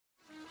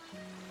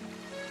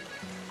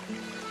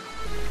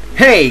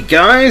Hey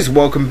guys,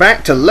 welcome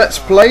back to Let's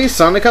Play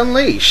Sonic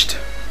Unleashed.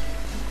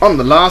 On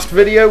the last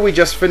video we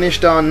just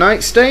finished our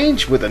night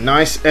stage with a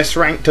nice S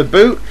rank to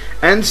boot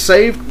and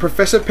saved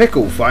Professor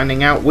Pickle,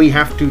 finding out we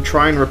have to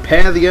try and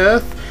repair the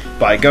Earth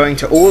by going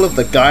to all of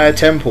the Gaia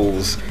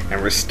temples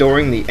and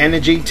restoring the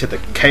energy to the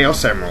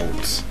Chaos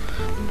Emeralds.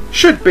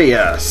 Should be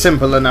a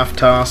simple enough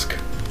task.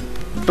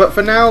 But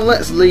for now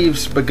let's leave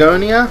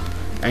Spagonia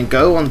and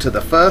go on to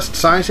the first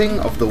sighting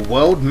of the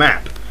world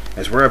map,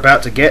 as we're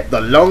about to get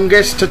the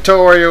longest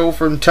tutorial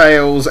from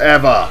Tails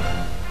ever.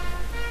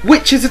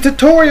 Which is a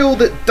tutorial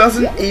that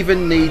doesn't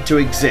even need to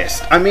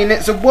exist. I mean,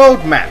 it's a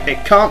world map,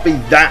 it can't be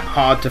that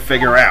hard to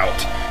figure out.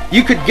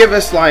 You could give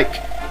us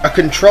like a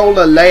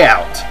controller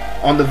layout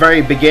on the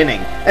very beginning,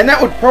 and that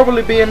would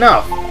probably be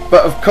enough.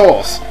 But of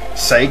course,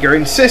 Sega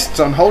insists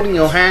on holding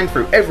your hand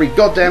through every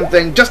goddamn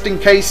thing just in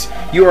case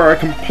you are a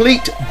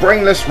complete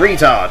brainless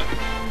retard.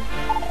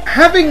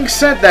 Having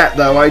said that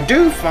though, I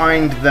do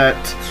find that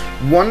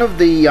one of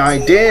the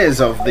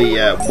ideas of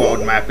the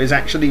world map is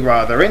actually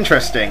rather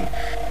interesting.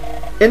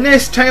 In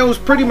this, Tails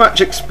pretty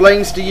much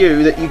explains to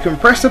you that you can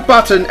press a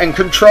button and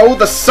control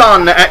the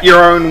sun at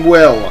your own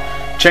will,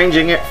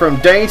 changing it from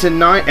day to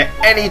night at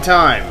any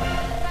time.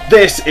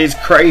 This is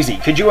crazy.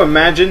 Could you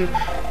imagine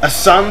a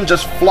sun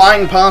just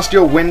flying past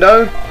your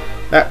window?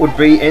 That would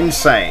be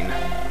insane.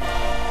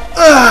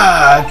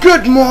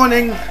 Good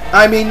morning.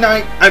 I mean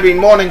night. I mean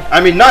morning.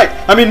 I mean night.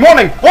 I mean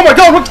morning. Oh my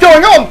god, what's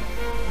going on?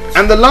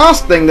 And the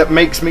last thing that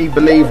makes me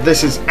believe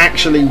this is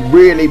actually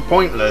really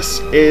pointless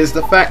is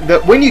the fact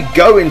that when you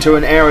go into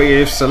an area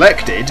you've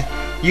selected,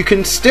 you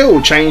can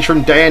still change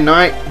from day and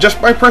night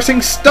just by pressing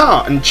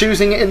start and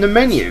choosing it in the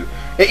menu.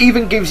 It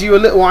even gives you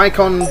a little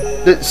icon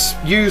that's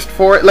used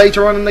for it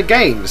later on in the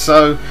game,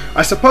 so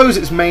I suppose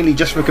it's mainly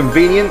just for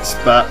convenience,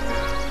 but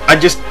I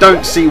just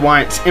don't see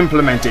why it's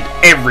implemented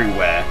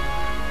everywhere.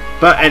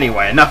 But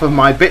anyway, enough of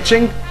my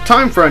bitching,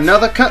 time for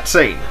another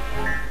cutscene.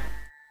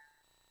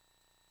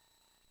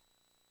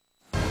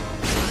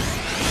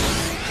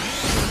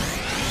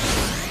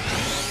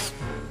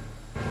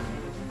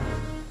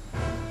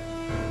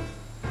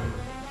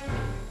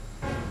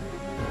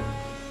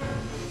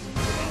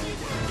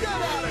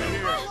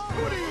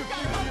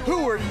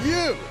 Who are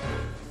you?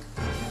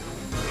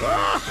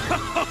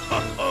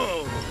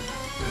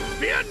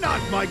 Fear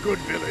not, my good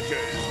villagers.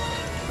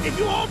 If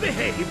you all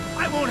behave,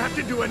 I won't have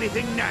to do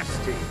anything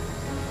nasty.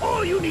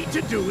 All you need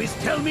to do is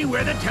tell me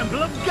where the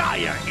Temple of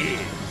Gaia is.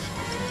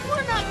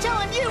 We're not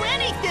telling you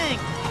anything!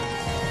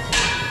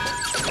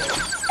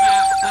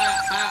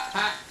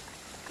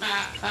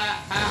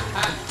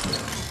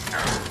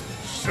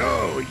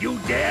 So, you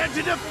dare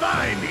to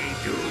defy me,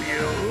 do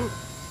you?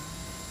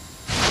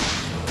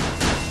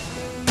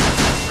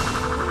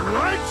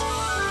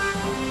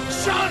 What?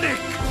 Sonic!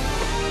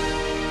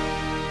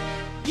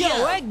 Yo,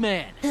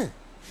 Eggman!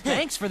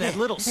 Thanks for that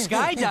little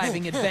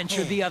skydiving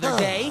adventure the other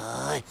day.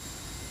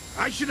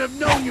 I should have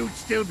known you'd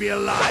still be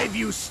alive,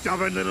 you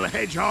stubborn little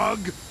hedgehog!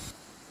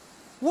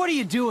 What are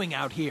you doing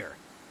out here?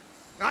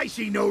 I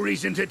see no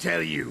reason to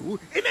tell you.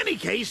 In any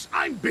case,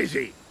 I'm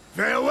busy.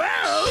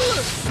 Farewell!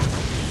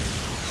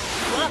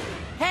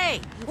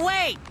 Hey,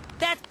 wait!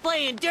 That's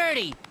playing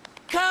dirty!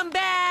 Come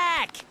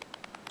back!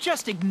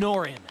 Just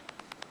ignore him.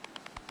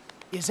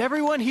 Is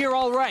everyone here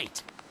all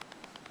right?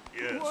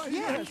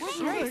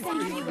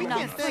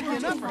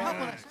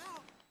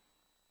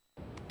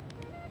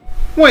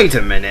 Wait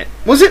a minute,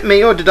 was it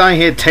me or did I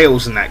hear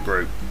Tails in that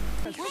group?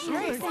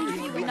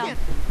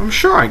 I'm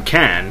sure I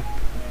can.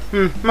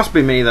 Must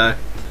be me though.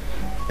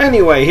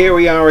 Anyway, here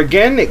we are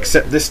again,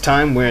 except this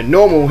time we're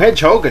normal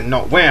hedgehog and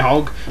not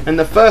werehog, and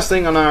the first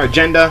thing on our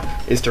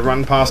agenda is to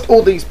run past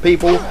all these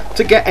people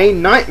to get a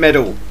night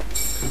medal.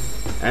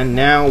 And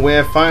now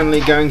we're finally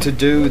going to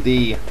do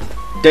the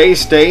day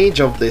stage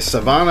of the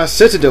Savannah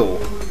Citadel.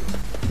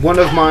 One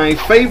of my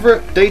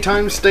favourite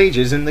daytime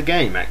stages in the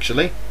game,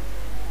 actually.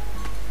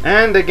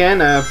 And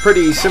again, a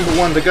pretty simple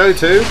one to go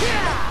to,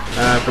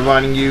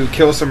 providing you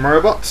kill some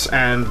robots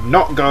and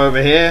not go over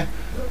here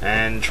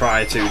and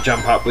try to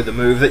jump up with a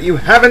move that you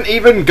haven't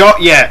even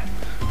got yet.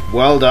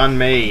 Well done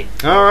me.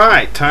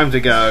 Alright, time to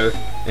go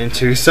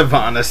into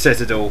Savannah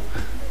Citadel.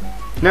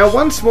 Now,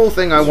 one small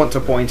thing I want to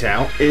point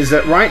out is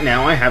that right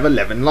now I have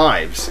 11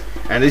 lives.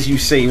 And as you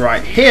see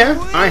right here,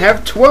 I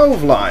have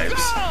 12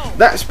 lives.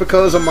 That's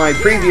because on my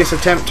previous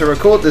attempt to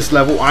record this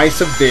level, I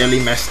severely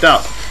messed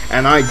up.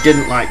 And I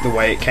didn't like the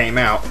way it came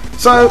out.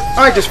 So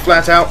I just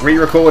flat out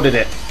re-recorded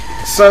it.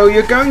 So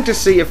you're going to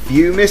see a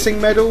few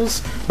missing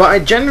medals, but I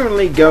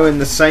generally go in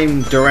the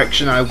same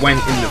direction I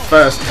went in the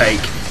first take,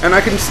 and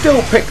I can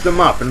still pick them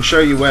up and show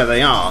you where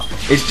they are.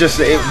 It's just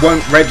that it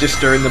won't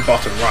register in the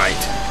bottom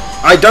right.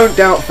 I don't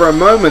doubt for a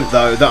moment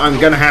though that I'm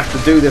going to have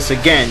to do this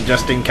again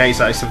just in case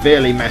I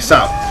severely mess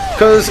up,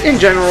 because in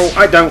general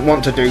I don't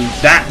want to do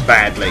that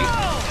badly.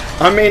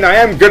 I mean, I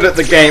am good at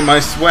the game, I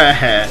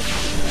swear.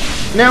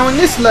 Now in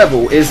this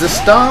level is the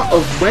start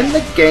of when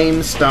the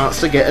game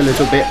starts to get a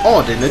little bit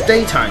odd in the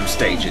daytime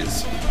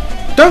stages.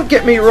 Don't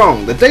get me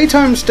wrong, the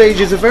daytime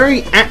stages are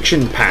very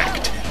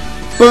action-packed,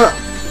 but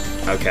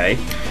okay.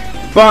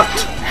 But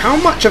how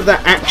much of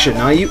that action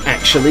are you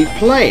actually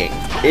playing?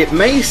 It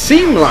may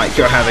seem like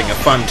you're having a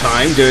fun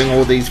time doing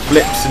all these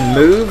flips and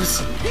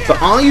moves,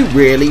 but are you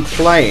really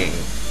playing?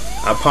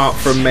 Apart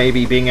from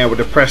maybe being able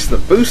to press the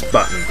boost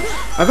button.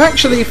 I've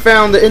actually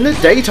found that in the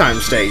daytime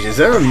stages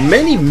there are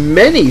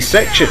many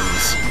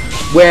sections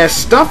where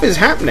stuff is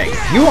happening.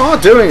 You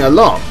are doing a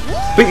lot,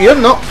 but you're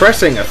not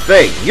pressing a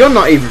thing. You're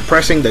not even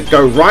pressing the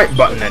go right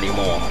button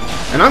anymore.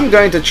 And I'm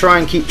going to try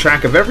and keep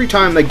track of every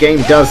time the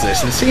game does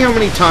this and see how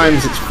many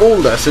times it's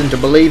fooled us into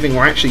believing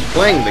we're actually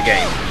playing the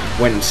game,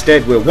 when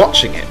instead we're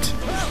watching it.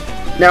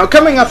 Now,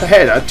 coming up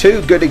ahead are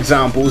two good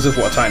examples of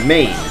what I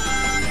mean.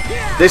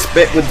 This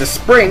bit with the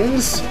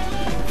springs,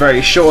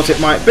 very short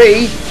it might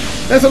be,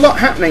 there's a lot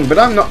happening, but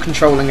I'm not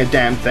controlling a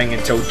damn thing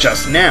until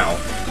just now.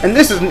 And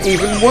this is an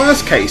even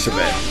worse case of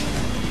it.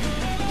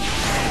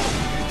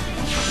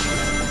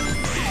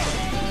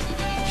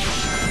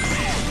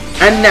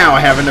 And now I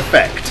have an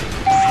effect.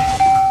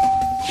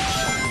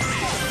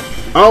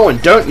 Oh,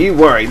 and don't you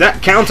worry,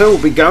 that counter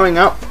will be going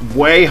up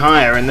way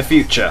higher in the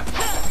future.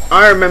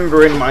 I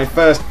remember in my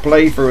first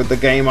playthrough of the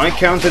game I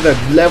counted a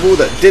level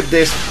that did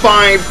this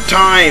 5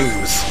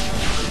 times!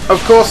 Of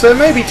course, there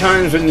may be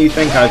times when you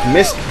think I've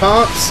missed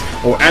parts,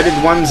 or added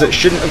ones that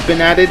shouldn't have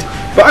been added,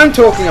 but I'm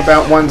talking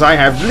about ones I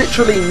have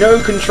literally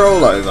no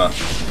control over.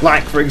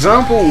 Like, for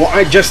example, what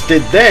I just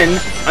did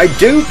then, I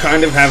do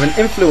kind of have an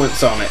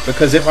influence on it,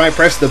 because if I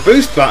press the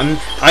boost button,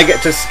 I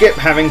get to skip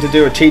having to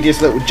do a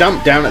tedious little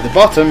jump down at the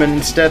bottom, and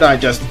instead I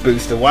just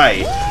boost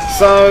away.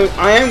 So,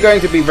 I am going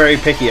to be very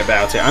picky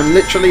about it. I'm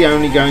literally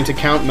only going to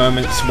count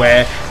moments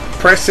where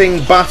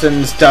pressing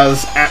buttons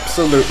does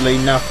absolutely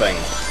nothing.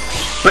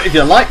 But if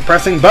you like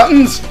pressing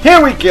buttons,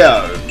 here we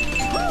go!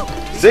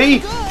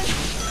 See?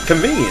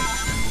 Convenient.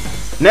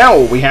 Now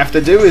all we have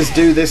to do is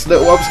do this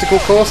little obstacle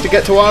course to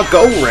get to our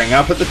goal ring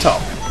up at the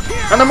top.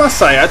 And I must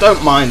say, I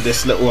don't mind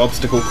this little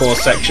obstacle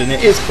course section,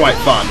 it is quite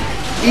fun.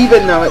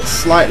 Even though it's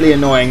slightly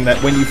annoying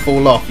that when you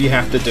fall off you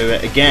have to do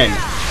it again.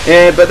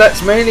 But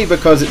that's mainly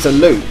because it's a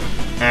loop.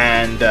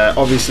 And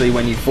obviously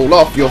when you fall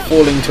off you're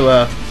falling to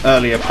an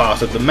earlier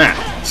part of the map.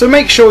 So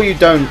make sure you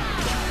don't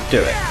do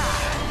it.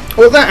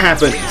 Well, that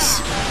happens.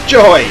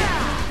 Joy!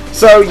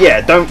 So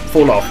yeah, don't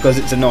fall off because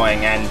it's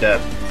annoying and...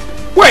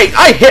 Wait,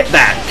 I hit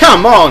that!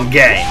 Come on,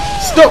 game!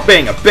 Stop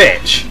being a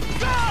bitch!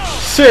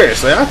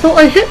 Seriously, I thought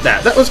I hit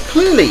that. That was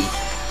clearly...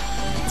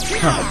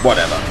 Oh,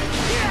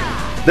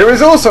 whatever. There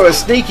is also a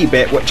sneaky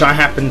bit which I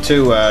happen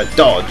to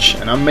dodge,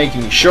 and I'm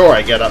making sure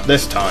I get up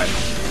this time.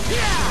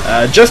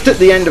 Just at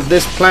the end of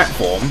this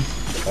platform...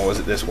 Or was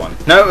it this one?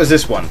 No, it was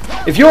this one.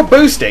 If you're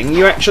boosting,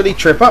 you actually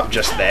trip up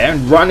just there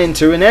and run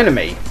into an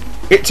enemy.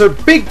 It's a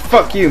big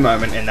fuck you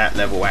moment in that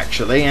level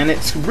actually, and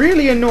it's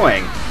really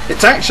annoying.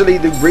 It's actually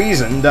the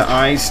reason that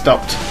I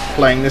stopped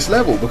playing this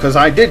level, because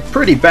I did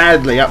pretty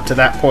badly up to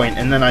that point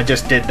and then I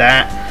just did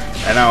that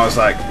and I was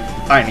like,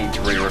 I need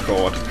to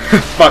re-record.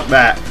 Fuck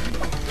that.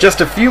 Just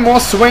a few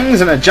more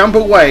swings and a jump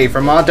away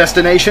from our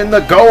destination, the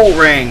goal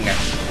ring.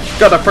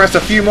 Gotta press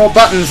a few more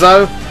buttons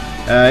though.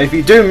 If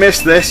you do miss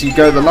this, you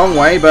go the long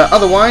way, but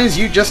otherwise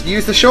you just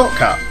use the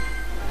shortcut.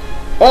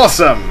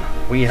 Awesome!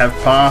 We have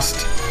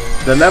passed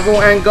the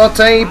level and got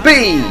a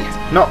B!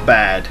 Not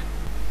bad.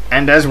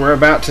 And as we're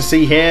about to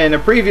see here, in a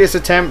previous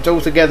attempt,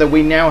 altogether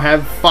we now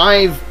have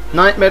 5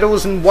 night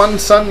medals and 1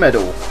 sun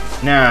medal.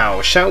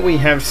 Now, shall we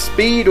have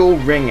speed or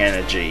ring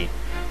energy?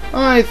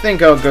 I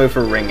think I'll go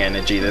for ring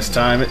energy this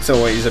time, it's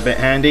always a bit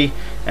handy,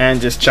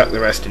 and just chuck the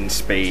rest in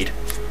speed.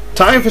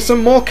 Time for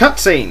some more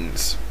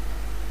cutscenes!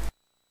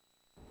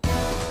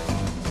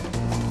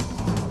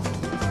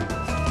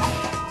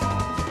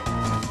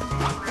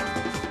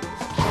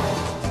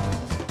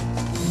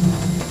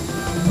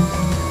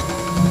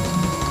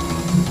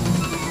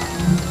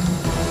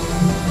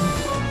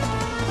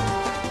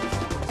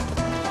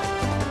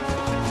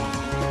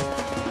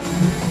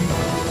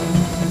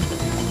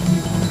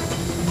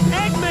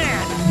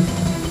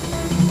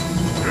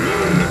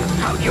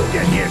 How'd you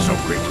get here so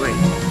quickly?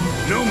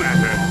 No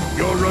matter,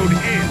 your road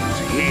ends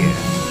here.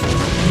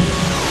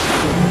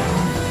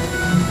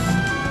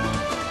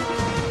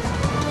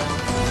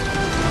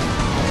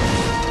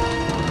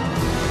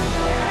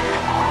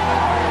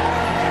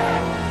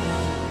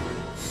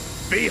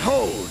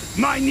 Behold,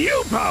 my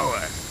new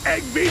power!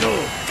 Egg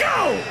Beetle,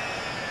 go!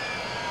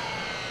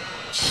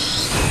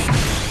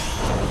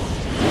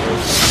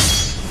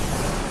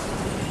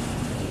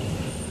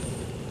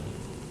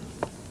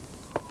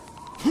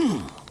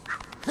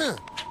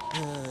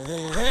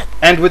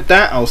 And with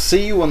that, I'll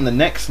see you on the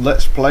next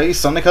Let's Play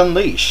Sonic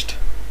Unleashed.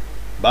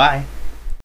 Bye.